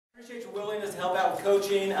appreciate your willingness to help out with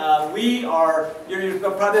coaching. At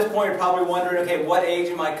this point, you're probably wondering, okay, what age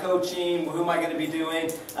am I coaching? Who am I going to be doing?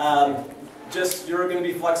 You're going to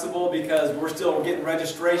be flexible because we're still getting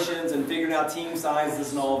registrations and figuring out team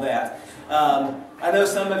sizes and all that. I know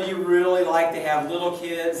some of you really like to have little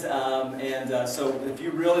kids, so if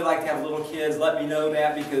you really like to have little kids, let me know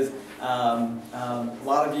that, because a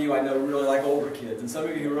lot of you I know really like older kids, and some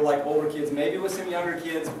of you really like older kids, maybe with some younger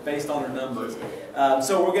kids based on their numbers.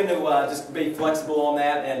 So we're going to just be flexible on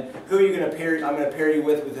that, and who you're going to pair, I'm going to pair you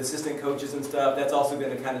with assistant coaches and stuff. That's also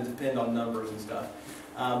going to kind of depend on numbers and stuff.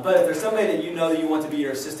 But if there's somebody that you know that you want to be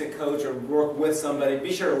your assistant coach or work with somebody,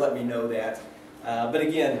 be sure to let me know that. But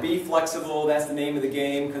again, be flexible. That's the name of the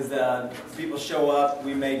game, because if people show up,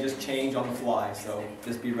 we may just change on the fly. So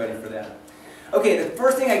just be ready for that. Okay, the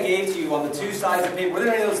first thing I gave to you on the 2 sides of paper, were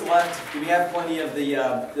there any of those left? Do we have plenty of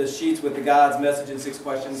the sheets with the God's message and 6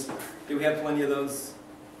 questions? Do we have plenty of those?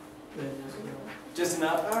 Just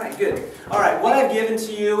enough? All right, good. All right, what I've given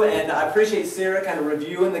to you, and I appreciate Sarah kind of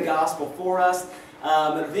reviewing the gospel for us.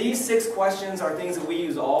 These 6 questions are things that we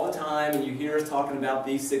use all the time, and you hear us talking about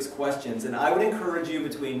these 6 questions. And I would encourage you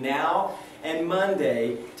between now and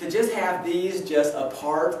Monday to just have these just a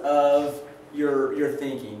part of your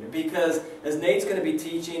thinking. Because as Nate's going to be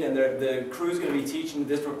teaching and the crew's going to be teaching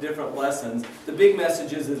different lessons, the big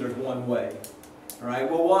message is that there's one way. All right,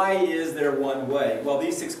 well, why is there one way? Well,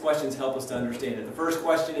 these 6 questions help us to understand it. The first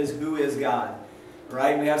question is, who is God?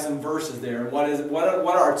 Right? We have some verses there. What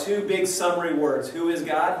are our 2 big summary words? Who is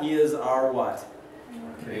God? He is our what?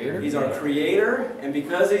 Creator. He's our creator, and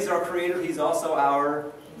because He's our creator, He's also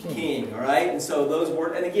our king. All right? And so those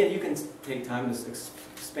words, and again, you can take time to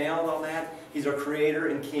expound on that. He's our creator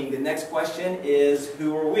and king. The next question is,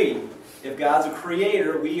 who are we? If God's a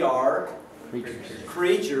creator, we are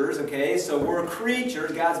creatures. Okay? So we're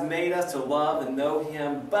creatures. God's made us to love and know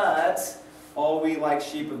Him, but all we like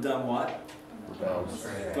sheep have done what?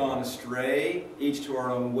 Gone astray, each to our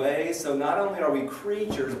own way. So not only are we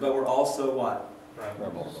creatures, but we're also what?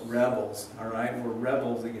 Rebels. All right? We're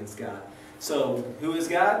rebels against God. So who is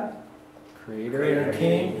God? Creator and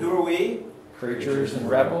King. Who are we? Creatures and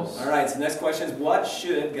rebels. All right, so the next question is, what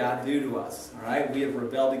should God do to us? All right, we have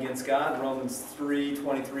rebelled against God. Romans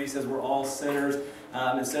 3:23 says we're all sinners.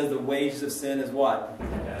 It says the wages of sin is what?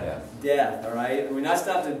 Death. All right, we're not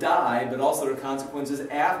stopped to die, but also there are consequences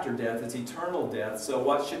after death. It's eternal death. So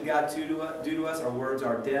what should God do to us? Our words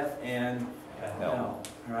are death and hell.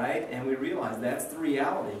 All right, and we realize that's the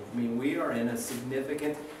reality. I mean, we are in a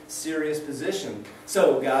significant, serious position.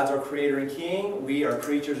 So God's our creator and king. We are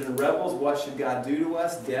creatures and rebels. What should God do to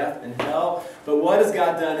us? Death and hell. But what has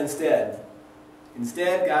God done instead?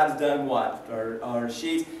 Instead, God's done what? Our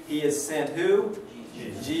sheets. He has sent who?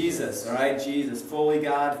 Jesus. All right, Jesus, fully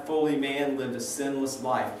God, fully man, lived a sinless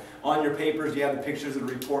life. On your papers, you have the pictures of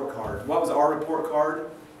the report card. What was our report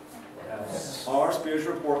card? S. Our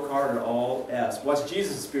spiritual report card are all S. What's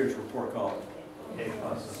Jesus' spiritual report card?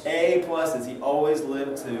 A pluses. He always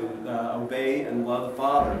lived to obey and love the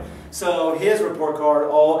Father. So his report card,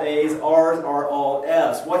 all A's. Ours are all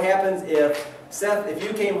F's. What happens if, Seth, if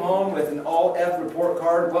you came home with an all F report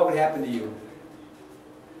card, what would happen to you?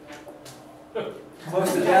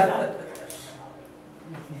 Close to death?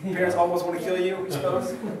 Parents almost want to kill you, we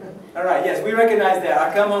suppose? All right, yes, we recognize that.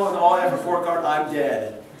 I come home with an all F report card, I'm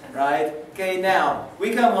dead. Right? Okay, now,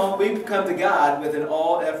 we come home, we come to God with an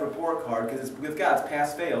all F report card, because it's with God, it's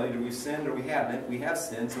pass fail. Either we've sinned or we haven't. We have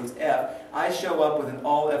sinned, so it's F. I show up with an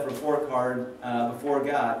all F report card before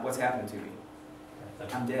God. What's happened to me?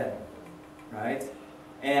 I'm dead. Right?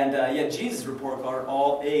 And yet Jesus' report card,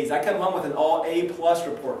 all A's. I come home with an all A plus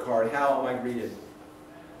report card. How am I greeted?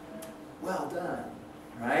 Well done.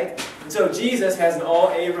 Right? And so Jesus has an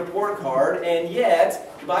all-A report card, and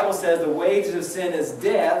yet the Bible says the wages of sin is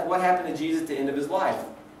death. What happened to Jesus at the end of his life?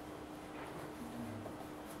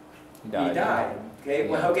 He died. Okay,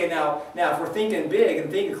 well, okay, now if we're thinking big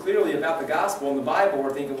and thinking clearly about the gospel and the Bible,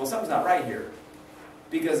 we're thinking, well, something's not right here.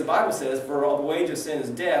 Because the Bible says, for all the wage of sin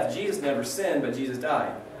is death. Jesus never sinned, but Jesus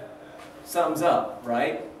died. Something's up,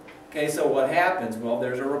 right? Okay, so what happens? Well,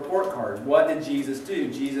 there's a report card. What did Jesus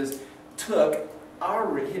do? Jesus took our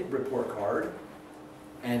report card,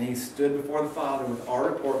 and He stood before the Father with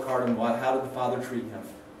our report card, and how did the Father treat Him?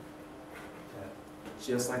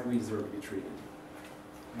 Just like we deserve to be treated.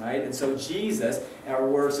 Right? And so Jesus, our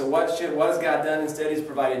word, so what has God done instead? He's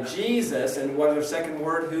provided Jesus, and what is our second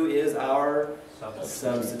word? Who is our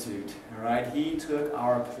substitute. All right? He took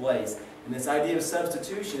our place. And this idea of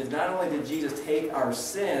substitution is not only did Jesus take our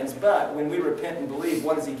sins, but when we repent and believe,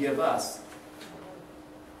 what does He give us?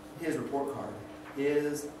 His report card.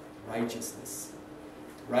 His righteousness.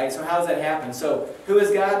 Right? So how does that happen? So who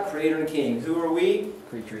is God? Creator and King. Who are we?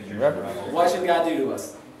 Creatures and rebels. What should God do to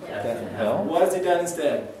us? Death and hell. What has He done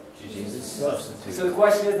instead? Jesus substitute. So the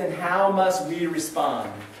question is then, how must we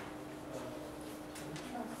respond?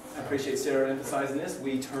 I appreciate Sarah emphasizing this.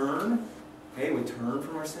 We turn. Okay, we turn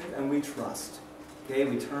from our sin and we trust. Okay,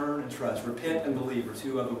 we turn and trust. Repent and believe are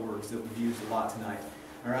two other words that we've used a lot tonight.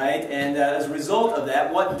 All right, and as a result of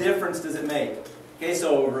that, what difference does it make? Okay,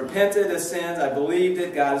 so repented of sins. I believed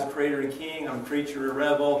it. God is Creator and King. I'm a creature, a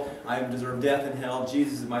rebel. I deserve death and hell.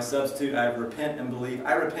 Jesus is my substitute. I repent and believe.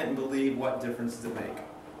 I repent and believe. What difference does it make?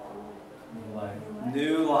 New life.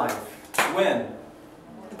 New life. When?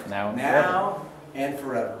 Now and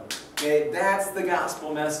forever. Okay, that's the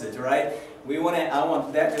gospel message, all right?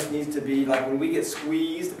 That just needs to be, like when we get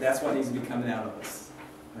squeezed, that's what needs to be coming out of us.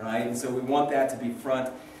 All right? And so we want that to be front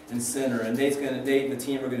and center. And Nate and the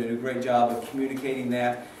team are going to do a great job of communicating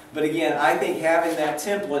that. But again, I think having that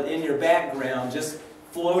template in your background, just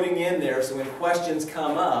floating in there, so when questions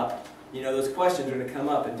come up, you know, those questions are going to come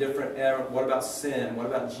up at different, what about sin? What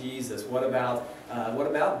about Jesus? What about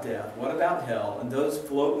death? What about hell? And those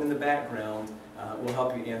floating in the background will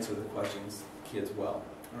help you answer the questions, kids, well.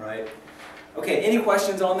 All right? Okay, any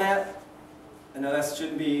questions on that? I know that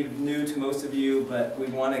shouldn't be new to most of you, but we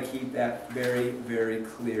want to keep that very, very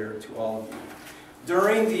clear to all of you.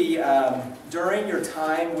 During your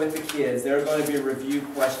time with the kids, there are going to be review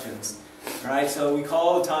questions. All right, so we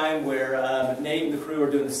call the time where Nate and the crew are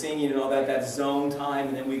doing the singing and all that. That's zone time,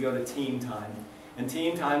 and then we go to team time. And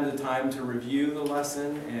team time is the time to review the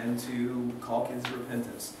lesson and to call kids to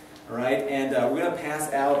repentance. All right, and we're going to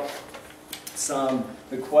pass out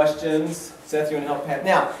the questions. Seth, you want to help Pat?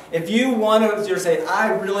 Now, if you want to say, I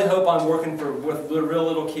really hope I'm working with real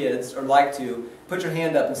little kids, or like to, put your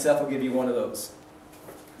hand up and Seth will give you one of those.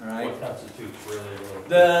 All right. What constitutes really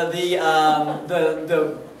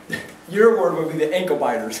little? Your word would be the ankle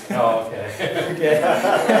biters. Oh, okay. Okay.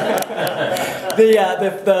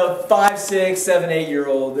 The 5, 6, 7,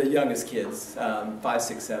 8-year-old, the youngest kids, 5,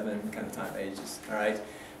 6, 7 kind of time ages. All right.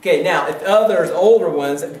 Okay. Now, if others, older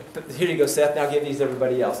ones, here you go, Seth. Now give these to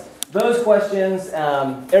everybody else. Those questions,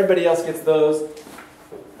 everybody else gets those.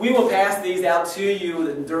 We will pass these out to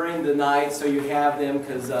you during the night so you have them,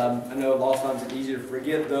 because I know a lot of times it's easier to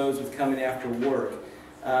forget those with coming after work.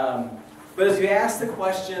 But as you ask the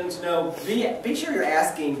questions, you know, be sure you're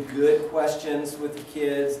asking good questions with the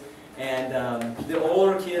kids. And the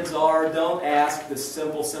older kids don't ask the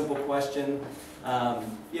simple question.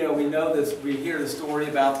 You know, we know this, we hear the story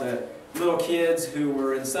about the little kids who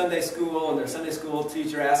were in Sunday school, and their Sunday school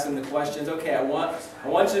teacher asked them the questions. Okay, I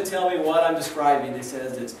want you to tell me what I'm describing. It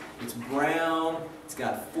says it's brown, it's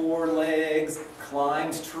got 4 legs,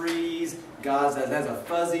 climbs trees, God has a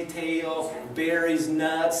fuzzy tail, berries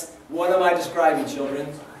nuts. What am I describing, children?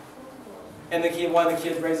 And one of the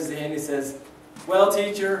kids raises his hand and he says, well,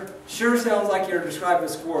 teacher, sure sounds like you're describing a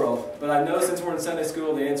squirrel, but I know since we're in Sunday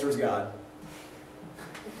school, the answer is God.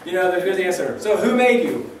 You know, there's a good answer. So who made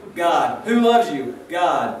you? God. Who loves you?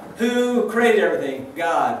 God. Who created everything?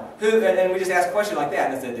 God. And we just ask a question like that,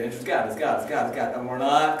 and I said, the answer is God. It's God. It's God. It's God. And we're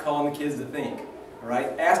not calling the kids to think. All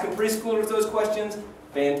right? Asking preschoolers those questions,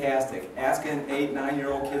 fantastic. Asking 8,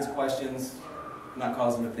 9-year-old kids questions, not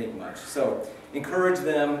causing them to think much. So encourage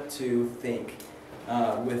them to think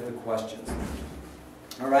with the questions.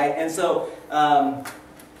 All right? And so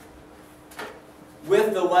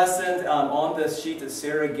with the lesson on this sheet that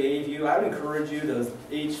Sarah gave you, I would encourage you to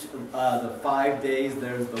the 5 days,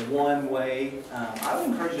 there's the one way. I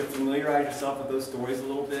would encourage you to familiarize yourself with those stories a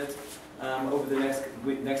little bit over the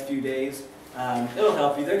next few days. It'll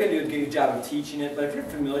help you. They're going to do a good job of teaching it, but if you're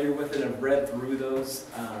familiar with it and have read through those,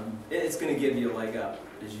 it's going to give you a leg up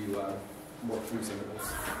as you work through some of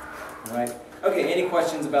those. All right? Okay, any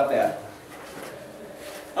questions about that?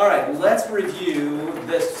 All right, let's review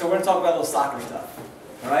this. So we're going to talk about a little soccer stuff.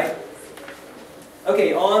 All right?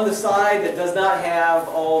 Okay, on the side that does not have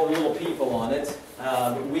all the little people on it,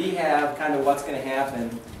 we have kind of what's going to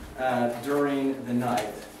happen during the night.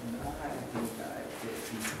 I think I get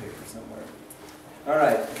a piece of paper somewhere. All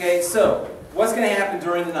right, okay, so what's going to happen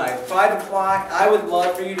during the night? 5 o'clock, I would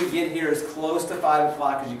love for you to get here as close to 5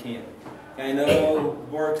 o'clock as you can. I know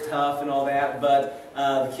work's tough and all that, but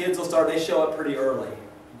the kids will start, they show up pretty early.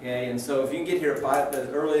 Okay, and so if you can get here at as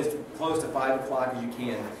early as close to 5 o'clock as you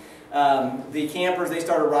can. The campers, they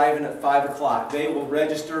start arriving at 5 o'clock. They will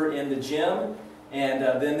register in the gym, And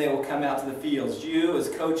then they will come out to the fields. You, as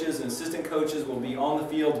coaches and assistant coaches, will be on the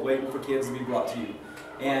field waiting for kids to be brought to you.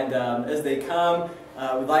 And as they come,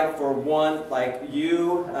 we'd like for one, like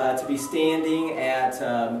you, to be standing at,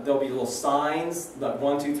 there'll be little signs, like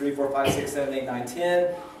 1, 2, 3, 4, 5, 6, 7, 8, 9,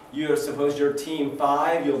 10. You, suppose you're team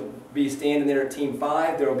 5, you'll be standing there at team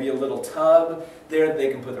 5. There will be a little tub there that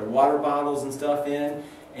they can put their water bottles and stuff in.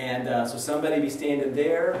 And so somebody be standing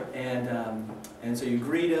there, and so you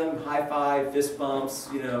greet them, high five, fist bumps,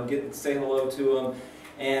 you know, say hello to them,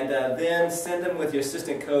 and then send them with your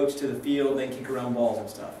assistant coach to the field, and kick around balls and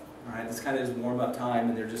stuff. All right, this kind of is warm-up time,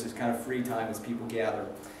 and they're just this kind of free time as people gather.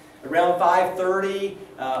 Around 5:30,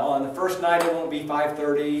 on the first night it won't be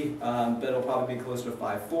 5:30, but it'll probably be closer to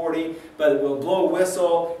 5:40. But we'll blow a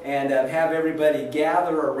whistle and have everybody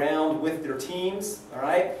gather around with their teams, all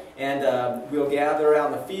right? And we'll gather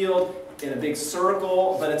out in the field in a big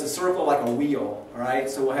circle, but it's a circle like a wheel, all right?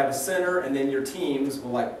 So we'll have a center, and then your teams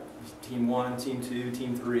will, like team 1, team 2,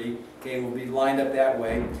 team 3, okay, will be lined up that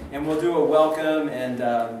way. And we'll do a welcome and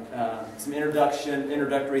some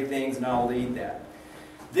introductory things, and I'll lead that.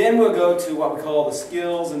 Then we'll go to what we call the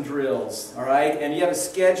skills and drills, all right? And you have a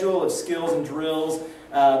schedule of skills and drills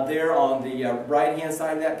there on the right-hand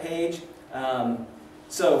side of that page.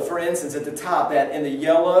 So, for instance, at the top, that in the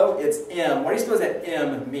yellow, it's M. What do you suppose that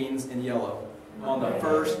M means in yellow? On the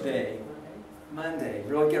first day. Monday.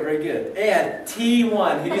 Really good, very good. And T1.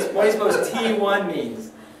 What do you suppose T1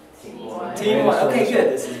 means? T1. T1. Okay,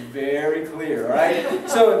 good. This is very clear, all right?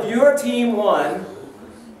 So if you're Team 1,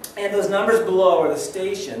 and those numbers below are the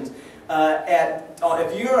stations,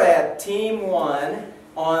 if you're at Team 1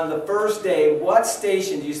 on the first day, what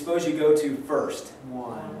station do you suppose you go to first?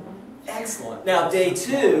 1. Excellent. Now, day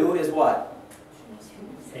 2 is what?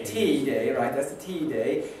 T day, right? That's the T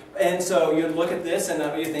day. And so you look at this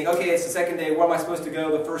and you think, okay, it's the second day. Where am I supposed to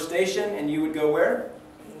go? The first station, and you would go where?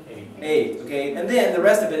 8. Okay, and then the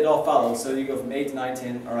rest of it all follows. So you go from 8 to 9,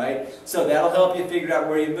 10. All right. So that'll help you figure out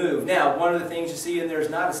where you move. Now, one of the things you see in there is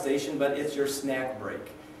not a station, but it's your snack break.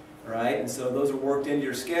 All right, and so those are worked into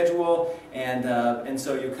your schedule, and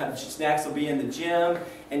so snacks will be in the gym,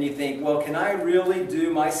 and you think, well, can I really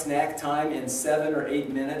do my snack time in 7 or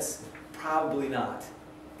 8 minutes? Probably not.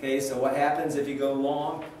 Okay, so what happens if you go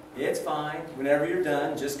long? It's fine. Whenever you're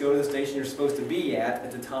done, just go to the station you're supposed to be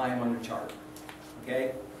at the time on your chart.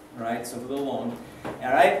 Okay, all right, so a little long.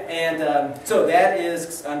 All right, and so that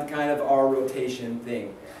is kind of our rotation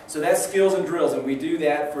thing. So that's skills and drills, and we do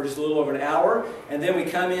that for just a little over an hour, and then we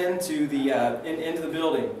come into the into the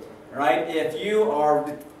building. All right, if you are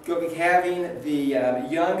having the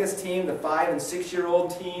youngest team, the 5- and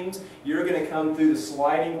 6-year-old teams, you're going to come through the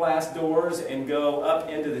sliding glass doors and go up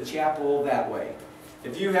into the chapel that way.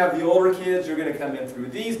 If you have the older kids, you're going to come in through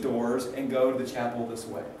these doors and go to the chapel this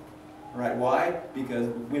way. All right, why? Because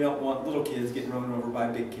we don't want little kids getting run over by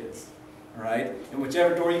big kids. All right, and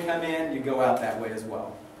whichever door you come in, you go out that way as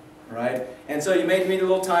well. All right, and so you may need a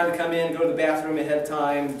little time to come in, go to the bathroom ahead of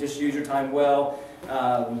time, just use your time well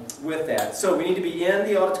with that. So we need to be in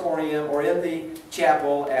the auditorium or in the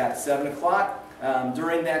chapel at 7 o'clock.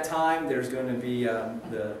 During that time, there's going to be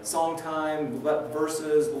the song time,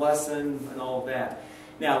 verses, lesson, and all of that.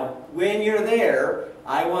 Now, when you're there,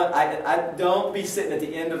 I don't be sitting at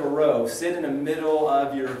the end of a row. Sit in the middle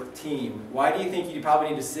of your team. Why do you think you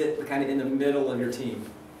probably need to sit kind of in the middle of your team?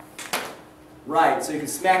 Right, so you can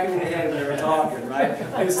smack them in the head when they're talking, right?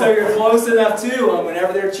 And so you're close enough to them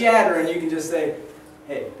whenever they're chattering, you can just say,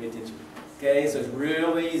 hey, pay attention. Okay, so it's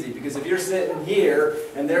real easy, because if you're sitting here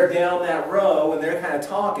and they're down that row and they're kind of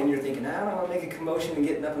talking, you're thinking, I don't want to make a commotion and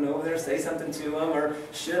getting up and over there, say something to them, or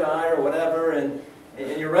should I, or whatever, and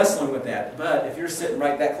you're wrestling with that. But if you're sitting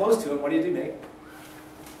right that close to them, what do you do, Nate?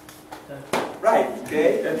 Right,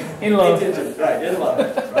 okay? In love. Right, in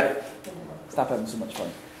love, right? Stop having so much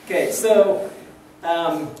fun. Okay, so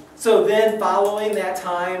then following that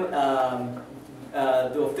time,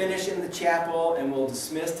 they'll finish in the chapel and we'll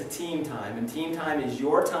dismiss to team time. And team time is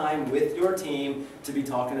your time with your team to be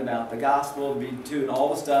talking about the gospel, to be doing all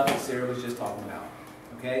the stuff that Sarah was just talking about.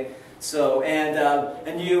 Okay, so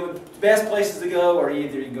and you best places to go are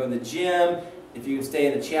either you can go in the gym. If you can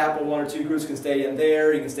stay in the chapel, 1 or 2 groups can stay in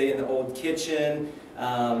there. You can stay in the old kitchen.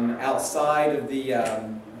 Outside of the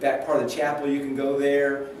back part of the chapel, you can go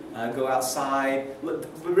there. Go outside. We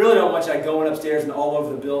really don't want you going upstairs and all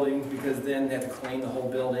over the building, because then they have to clean the whole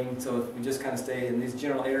building. So if we just kind of stay in these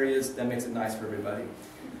general areas, that makes it nice for everybody.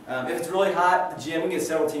 If it's really hot, the gym, we can get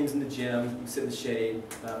several teams in the gym. You can sit in the shade.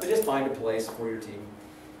 But just find a place for your team.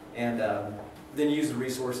 And then use the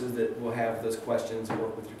resources that will have those questions and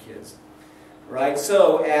work with your kids. Right,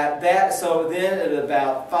 so then at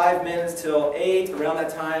about 5 minutes till 8, around that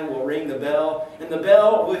time, we'll ring the bell. And the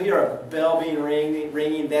bell, we'll hear a bell being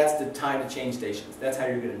ringing. That's the time to change stations. That's how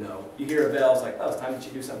you're going to know. You hear a bell, it's like, oh, it's time to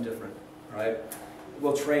do something different. Right?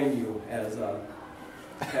 We'll train you as a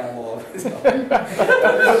catalog.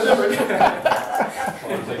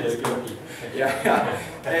 Yeah.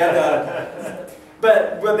 And,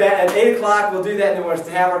 but at 8 o'clock, we'll do that, and then we'll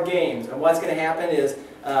have our games. And what's going to happen is,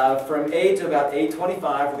 from 8 to about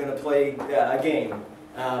 8:25, we're going to play a game.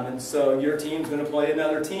 And so your team's going to play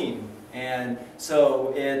another team. And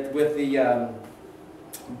so with the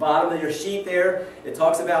bottom of your sheet there, it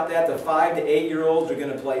talks about that. The 5 to 8-year-olds are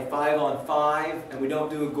going to play 5-on-5, and we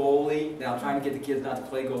don't do a goalie. Now, trying to get the kids not to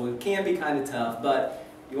play goalie can be kind of tough, but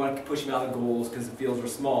you want to push them out of the goals because the fields are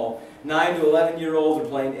small. 9 to 11-year-olds are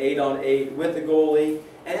playing 8-on-8 with the goalie,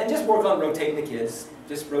 and just work on rotating the kids.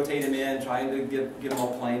 Just rotate them in, trying to give them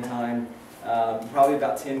all playing time. Probably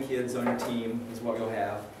about 10 kids on your team is what you'll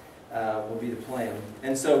have, will be the plan.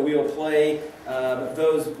 And so we'll play,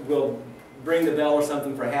 we'll bring the bell or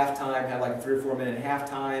something for halftime, have like a 3 or 4 minute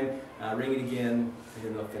halftime, ring it again, and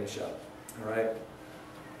then they'll finish up. All right?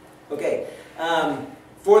 Okay.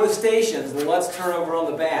 For the stations, let's turn over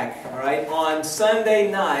on the back. All right? On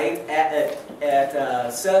Sunday night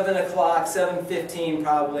at 7 o'clock, 7:15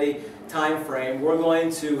 probably, time frame, we're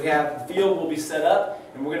going to have, the field will be set up,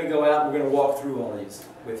 and we're going to go out and we're going to walk through all these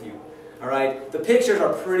with you. All right? The pictures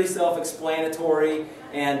are pretty self-explanatory,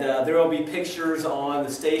 and there will be pictures on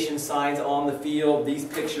the station signs on the field. These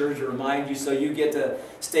pictures remind you, so you get to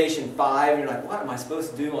station 5, and you're like, what am I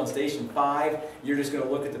supposed to do on station 5? You're just going to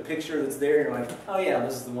look at the picture that's there, and you're like, oh yeah,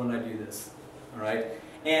 this is the one I do this. All right?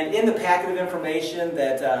 And in the packet of information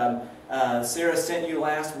that Sarah sent you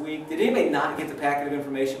last week. Did anybody not get the packet of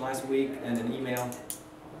information last week and an email?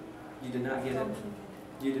 You did not get it?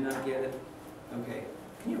 You did not get it? Okay.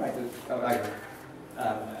 Can you write the... Oh, I got it.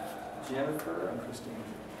 Jennifer and Christine.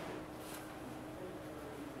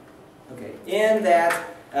 Okay. In that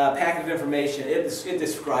packet of information, it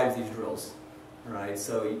describes these drills. All right?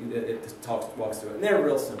 So it walks through it. And they're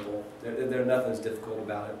real simple. Nothing's difficult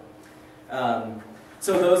about it.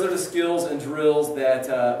 So those are the skills and drills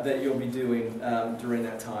that you'll be doing during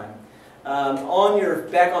that time.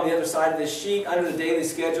 Back on the other side of this sheet, under the daily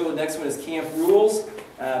schedule, the next one is camp rules.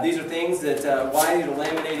 These are things that, why these are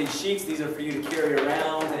laminated sheets, these are for you to carry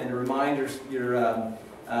around and to remind your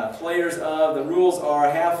players of. The rules are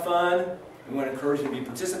have fun. We want to encourage you to be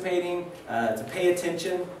participating, to pay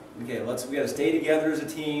attention. Okay, we got to stay together as a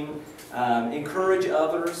team. Encourage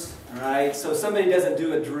others. All right. So if somebody doesn't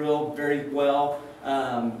do a drill very well,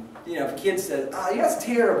 you know, if a kid says, "Oh, yeah, that's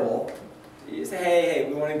terrible," you say, "Hey,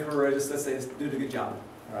 we want to encourage us. Let's say, do a good job."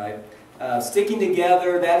 All right. Sticking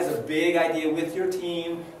together, that is a big idea with your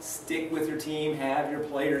team. Stick with your team. Have your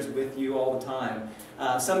players with you all the time.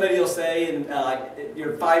 Somebody will say,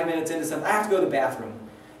 you're 5 minutes into something, I have to go to the bathroom.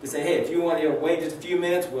 To say, hey, if you want to wait just a few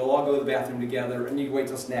minutes, we'll all go to the bathroom together, and you can wait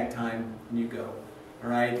till snack time, and you go. All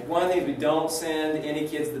right. One of the things, we don't send any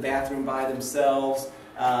kids to the bathroom by themselves.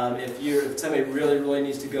 If somebody really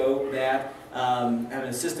needs to go, have an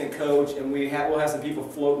assistant coach, and we'll have some people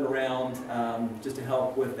floating around just to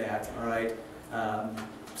help with that. All right.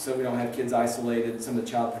 So we don't have kids isolated. Some of the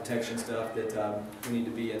child protection stuff that we need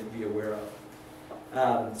to be aware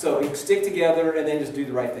of. So stick together and then just do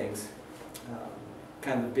the right things.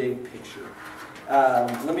 Kind of the big picture.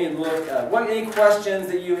 Let me look. Any questions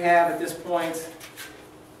that you have at this point?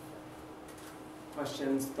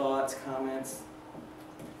 Questions, thoughts, comments?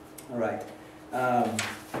 All right.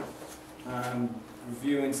 I'm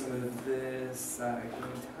reviewing some of this. Game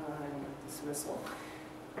time, dismissal.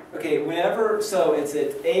 Okay, so it's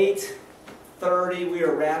at 8:30. We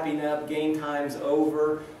are wrapping up. Game time's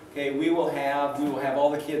over. Okay, we will have all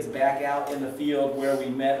the kids back out in the field where we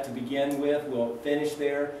met to begin with. We'll finish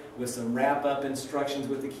there with some wrap-up instructions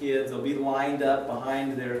with the kids. They'll be lined up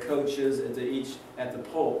behind their coaches at each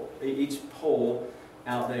pole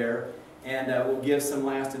out there, and we'll give some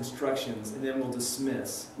last instructions, and then we'll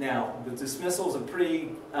dismiss. Now, the dismissal is a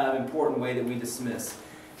pretty important way that we dismiss.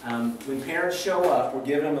 When parents show up, we're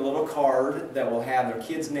giving them a little card that will have their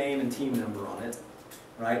kid's name and team number on it,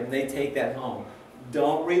 right? And they take that home.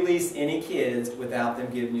 Don't release any kids without them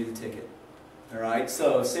giving you the ticket. All right?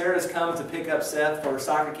 So if Sarah's come to pick up Seth for her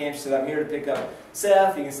soccer camp. She said, I'm here to pick up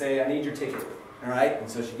Seth. You can say, I need your ticket. All right? And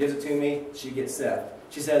so she gives it to me. She gets Seth.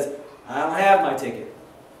 She says, I don't have my ticket.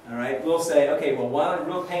 All right? We'll say, okay, well,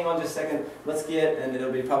 we'll hang on just a second. Let's get, and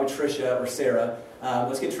it'll be probably Tricia or Sarah.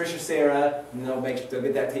 Let's get Tricia or Sarah, and they'll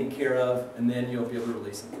get that taken care of, and then you'll be able to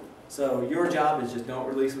release them. So your job is just don't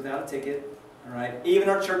release without a ticket. All right? Even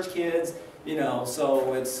our church kids, you know,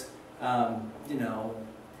 so it's, you know,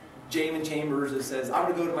 Jamin Chambers that says, I'm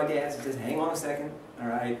going to go to my dad's. He says, hang on a second. All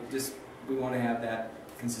right, just we want to have that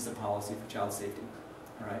consistent policy for child safety.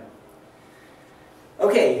 All right.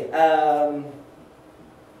 Okay. Are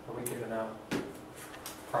we giving out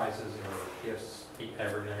prizes or gifts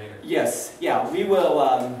every night? Yes. Yeah. We will.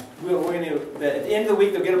 We're going to. At the end of the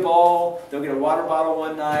week, they'll get a ball. They'll get a water bottle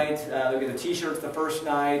one night. They'll get the T-shirts the first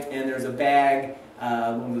night, and there's a bag.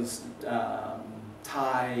 One was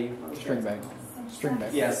tie. String bag. String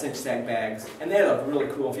bag. Yeah, cinch sack bags, and they look really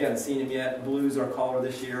cool. If you haven't seen them yet, blue's our color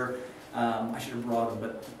this year. I should have brought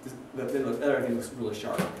them, but they look, everything looks really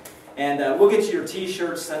sharp. And we'll get you your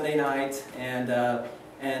T-shirts Sunday night, and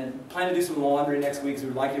plan to do some laundry next week. So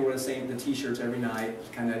we'd like you to wear the T-shirts every night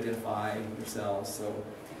to kind of identify yourselves. So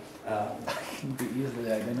can be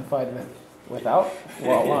easily identified without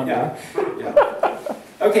laundry. Yeah.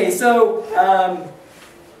 Okay, so.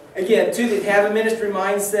 Again, to have a ministry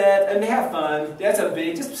mindset and have fun. That's a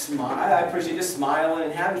big, just smile. I appreciate just smiling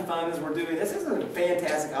and having fun as we're doing this. This is a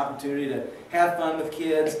fantastic opportunity to have fun with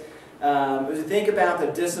kids. As you think about the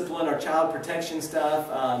discipline, our child protection stuff,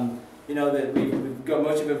 you know, that we've got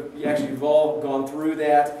much of it, actually we've all gone through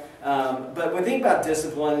that. But when you think about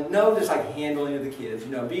discipline, know there's like handling of the kids.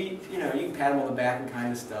 You know, you can pat them on the back and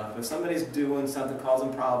kind of stuff. If somebody's doing something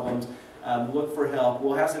causing problems, look for help.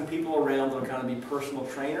 We'll have some people around that will kind of be personal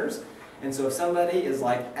trainers. And so if somebody is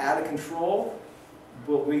like out of control,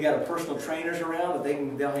 we got a personal trainers around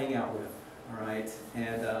that they'll hang out with. All right.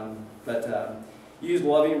 And use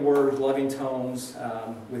loving words, loving tones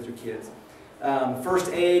with your kids.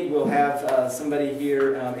 First aid, we'll have somebody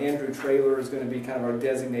here. Andrew Traylor is going to be kind of our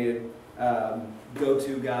designated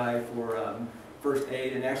go-to guy for first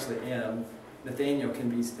aid, and actually Nathaniel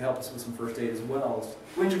can help us with some first aid as well.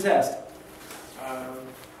 When's your test?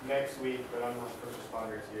 Next week, but I'm not first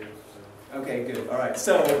responders here. So. Okay, good. All right.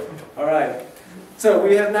 So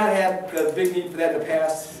we have not had the big need for that in the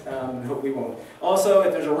past. Hope we won't. Also,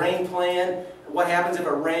 if there's a rain plan, what happens if it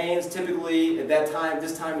rains? Typically, at that time,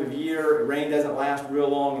 this time of year, rain doesn't last real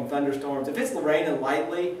long in thunderstorms. If it's raining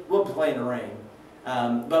lightly, we'll play in the rain.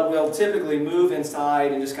 But we'll typically move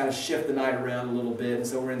inside and just kind of shift the night around a little bit. And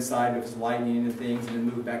so we're inside if it's lightning and things, and then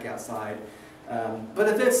move back outside. But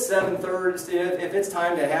if it's 7:30, if it's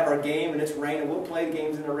time to have our game and it's raining, we'll play the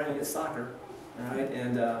games in the rain. It's soccer, all right?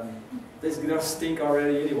 And they don't stink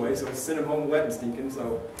already anyway, so send them home wet and stinking.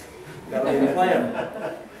 So that'll be the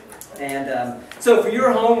plan. And so for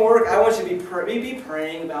your homework, I want you to be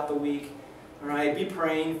praying about the week. All right, be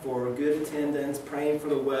praying for good attendance, praying for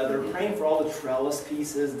the weather, praying for all the trellis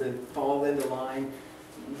pieces that fall into line,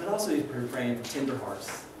 but also be praying for tender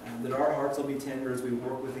hearts. That our hearts will be tender as we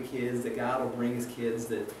work with the kids, that God will bring His kids,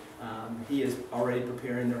 that He is already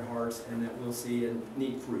preparing their hearts, and that we'll see a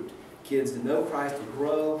neat fruit. Kids that know Christ will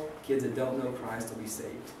grow, kids that don't know Christ will be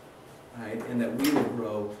saved. Right? And that we will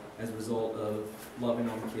grow as a result of loving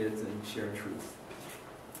on the kids and sharing truth.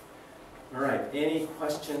 All right, any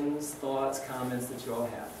questions, thoughts, comments that you all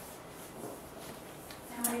have?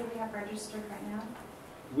 How many do we have registered right now?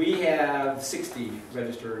 We have 60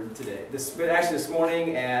 registered today. Actually, this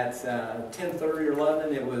morning at 10:30 or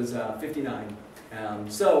 11, it was 59.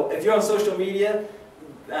 So if you're on social media,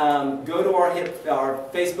 go to our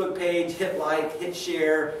Facebook page, hit like, hit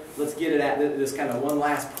share. Let's get it at this kind of one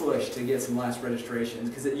last push to get some last registrations,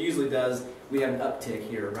 because it usually does. We have an uptick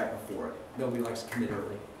here right before it. Nobody likes to commit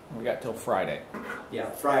early. We got till Friday. Yeah,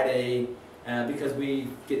 Friday, because we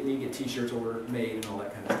need to get T-shirts ordered, made, and all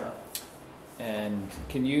that kind of stuff. And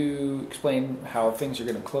can you explain how things are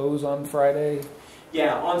going to close on Friday?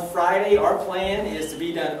 Yeah, on Friday, our plan is to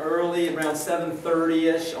be done early, around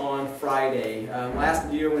 7:30-ish on Friday.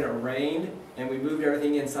 Last year when it rained and we moved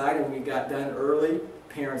everything inside and we got done early,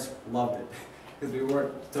 parents loved it because we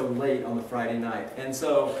weren't so late on the Friday night. And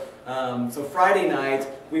so Friday night,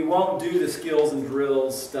 we won't do the skills and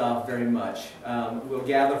drills stuff very much. We'll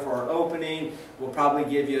gather for our opening. We'll probably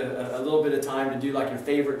give you a little bit of time to do like your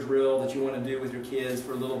favorite drill that you want to do with your kids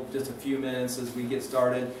for just a few minutes as we get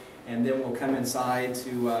started. And then we'll come inside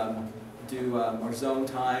to do our zone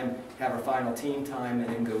time, have our final team time, and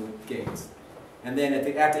then go games. And then at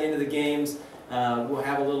the end of the games, we'll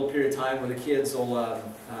have a little period of time where the kids will,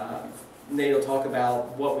 Nate will talk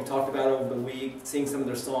about what we talked about over the week, sing some of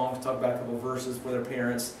their songs, talk about a couple of verses for their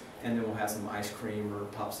parents, and then we'll have some ice cream or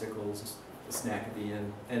popsicles, a snack at the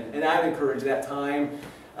end. And I would encourage that time,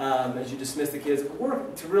 as you dismiss the kids,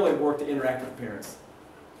 to really work to interact with the parents.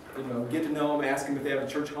 You know, get to know them, ask them if they have a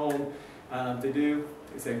church home. If they do,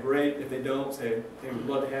 they say great. If they don't, say, hey, we'd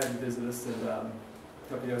love to have you visit us and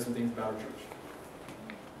help you know some things about our church.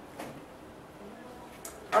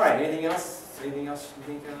 All right, anything else? Anything else you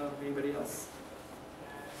think of? Anybody else?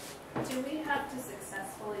 Do we have to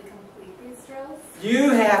successfully complete these drills?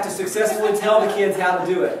 You have to successfully tell the kids how to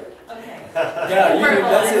do it. Okay.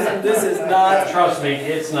 Yeah, this is not. Trust me,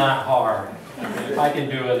 it's not hard. If I can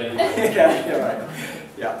do it, Yeah, right.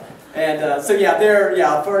 Yeah. And so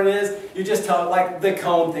yeah, for it is, you just tell, like the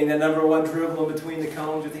cone thing, the number one dribble in between the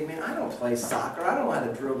cones. You think, man, I don't play soccer. I don't know how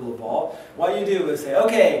to dribble a ball. What you do is say,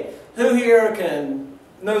 okay, who here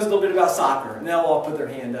knows a little bit about soccer? And they'll all put their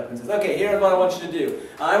hand up and says, okay, here's what I want you to do.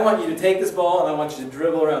 I want you to take this ball and I want you to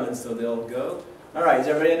dribble around it. So they'll go. All right, does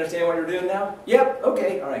everybody understand what you're doing now? Yep.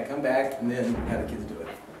 Okay. All right, come back and then have the kids do it.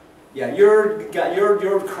 Yeah, you're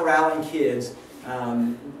corralling kids.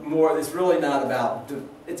 More, it's really not about.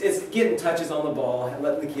 It's getting touches on the ball, and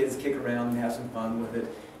letting the kids kick around and have some fun with it,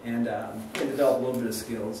 and develop a little bit of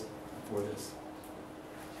skills for this.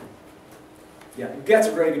 Yeah, that's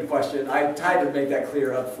a very good question. I tried to make that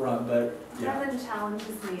clear up front, but yeah. Kevin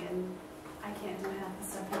challenges me, and I can't do half the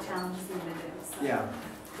stuff he challenges me to do. So. Yeah,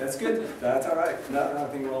 that's good. That's all right.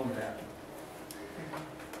 Nothing wrong with that.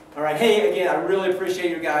 All right, hey, again, I really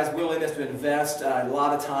appreciate your guys' willingness to invest a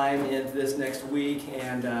lot of time into this next week,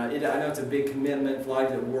 and I know it's a big commitment for a lot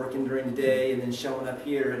of you that are working during the day and then showing up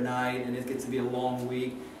here at night, and it gets to be a long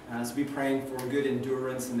week. So be praying for good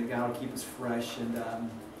endurance and that God will keep us fresh, and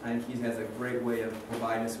I think He has a great way of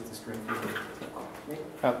providing us with the strength we need.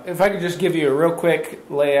 If I could just give you a real quick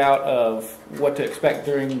layout of what to expect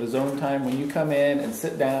during the zone time when you come in and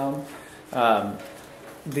sit down.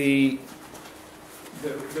 The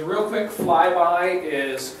real quick flyby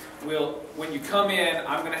is when you come in,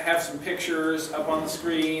 I'm going to have some pictures up on the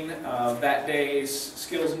screen of that day's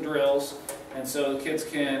skills and drills, and so the kids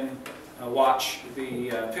can watch the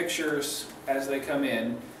pictures as they come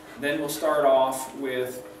in. Then we'll start off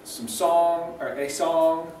with a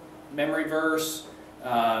song, memory verse,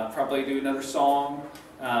 probably do another song.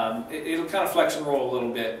 It'll kind of flex and roll a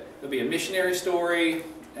little bit. There'll be a missionary story,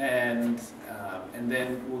 and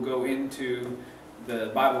then we'll go into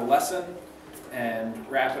the Bible lesson and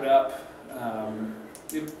wrap it up.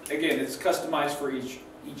 Again, it's customized for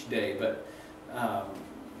each day, but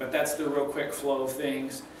that's the real quick flow of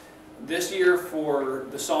things. This year for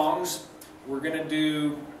the songs, we're going to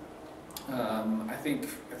do. I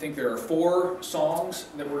think there are 4 songs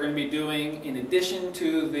that we're going to be doing in addition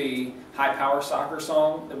to the high power soccer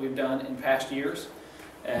song that we've done in past years.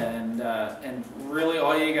 And really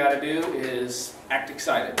all you got to do is act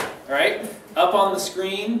excited. All right, up on the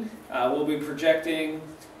screen we'll be projecting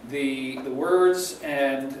the words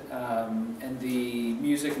and the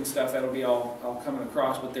music and stuff. That'll be all coming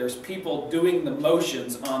across. But there's people doing the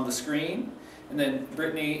motions on the screen, and then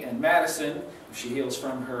Brittany and Madison, if she heals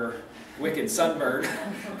from her wicked sunburn,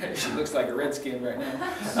 she looks like a redskin right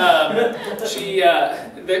now.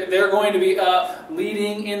 They're going to be up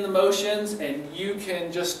leading in the motions, and you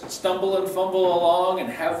can just stumble and fumble along and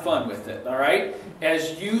have fun with it. All right?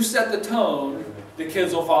 As you set the tone, the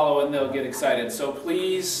kids will follow and they'll get excited. So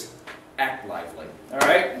please act lively. All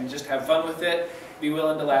right? And just have fun with it. Be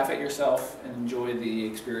willing to laugh at yourself and enjoy the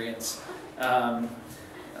experience.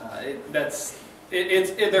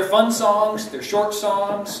 They're fun songs, they're short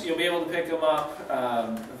songs, you'll be able to pick them up.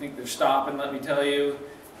 I think they're Stop and Let Me Tell You,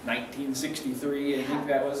 1963, I think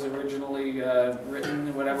that was originally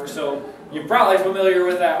written, whatever. So you're probably familiar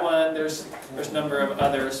with that one. There's a number of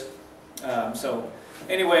others. So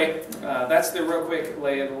anyway, that's the real quick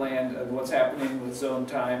lay of the land of what's happening with zone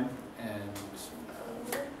time, and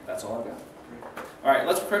that's all I've got. All right,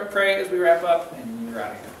 let's pray as we wrap up, and we're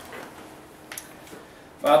out of here.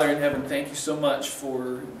 Father in heaven, thank you so much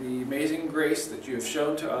for the amazing grace that you have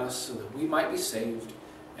shown to us so that we might be saved.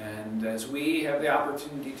 And as we have the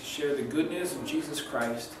opportunity to share the good news of Jesus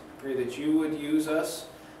Christ, I pray that you would use us,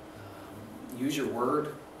 use your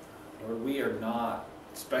word. Lord, we are not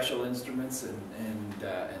special instruments and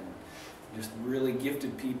just really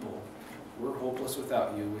gifted people. We're hopeless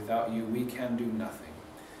without you. Without you, we can do nothing.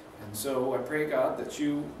 And so I pray, God, that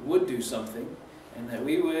you would do something and that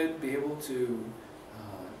we would be able to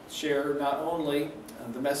share not only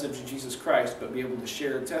the message of Jesus Christ, but be able to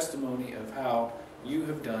share a testimony of how you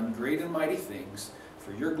have done great and mighty things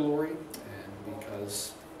for your glory, and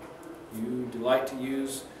because you delight to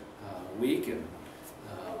use weak and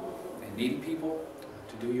needy people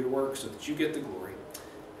to do your work so that you get the glory.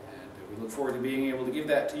 And we look forward to being able to give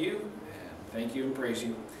that to you, and thank you and praise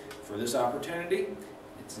you for this opportunity.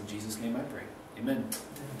 It's in Jesus' name I pray. Amen.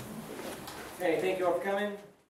 Hey, thank you all for coming.